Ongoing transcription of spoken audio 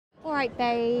right,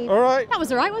 babe? All right. That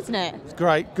was all right, wasn't it? It's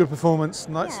great, good performance.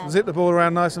 Nice, Yeah. zipped the ball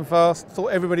around nice and fast. Thought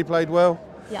everybody played well.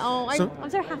 Yeah, I'm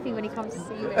so happy when he comes to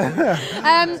see you.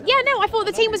 I thought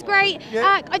the team was great.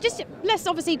 Yeah. Let's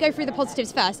obviously go through the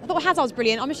positives first. I thought Hazard was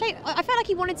brilliant. I'm ashamed. I felt like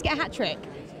he wanted to get a hat trick.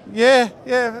 Yeah.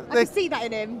 I could see that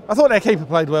in him. I thought their keeper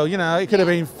played well. You know, it could have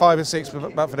been 5 or 6,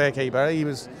 but for their keeper, he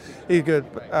was good.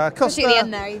 Costa, Especially at the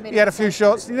end there, he had a few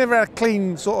shots. He never had a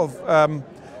clean sort of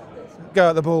go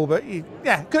at the ball, but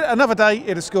good. Another day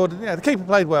he'd have scored. Yeah, the keeper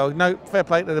played well. No, fair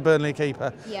play to the Burnley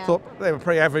keeper. Yeah. Thought they were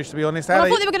pretty average, to be honest. Well, I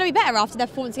thought they were going to be better after their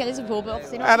performance against Liverpool, but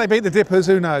obviously not. How they beat the Dippers,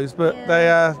 who knows? But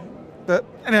But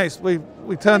anyways, we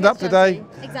turned up today.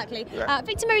 Exactly.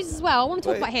 Victor Moses as well. I want to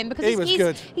talk about him because he was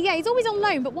good. Yeah, he's always on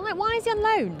loan, but why is he on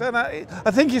loan? Don't know.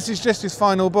 I think it's just his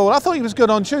final ball. I thought he was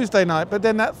good on Tuesday night, but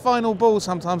then that final ball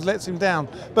sometimes lets him down.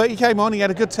 But he came on, he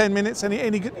had a good 10 minutes, and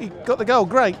he got the goal.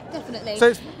 Great. Definitely. So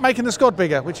it's making the squad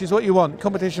bigger, which is what you want.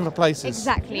 Competition for places.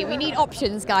 Exactly. We need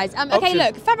options, guys. Okay,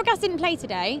 look, Fabregas didn't play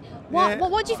today.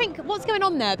 What do you think? What's going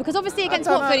on there? Because obviously against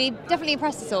Watford, he definitely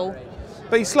impressed us all.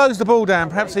 But he slows the ball down.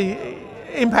 Perhaps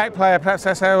impact player. Perhaps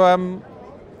that's how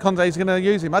Conte's going to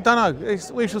use him. I don't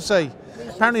know. We shall see.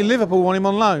 Apparently Liverpool want him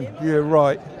on loan. Yeah,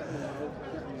 right.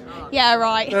 Yeah,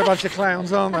 right. They're a bunch of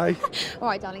clowns, aren't they? All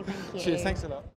right, darling. Thank you. Cheers. Thanks a lot.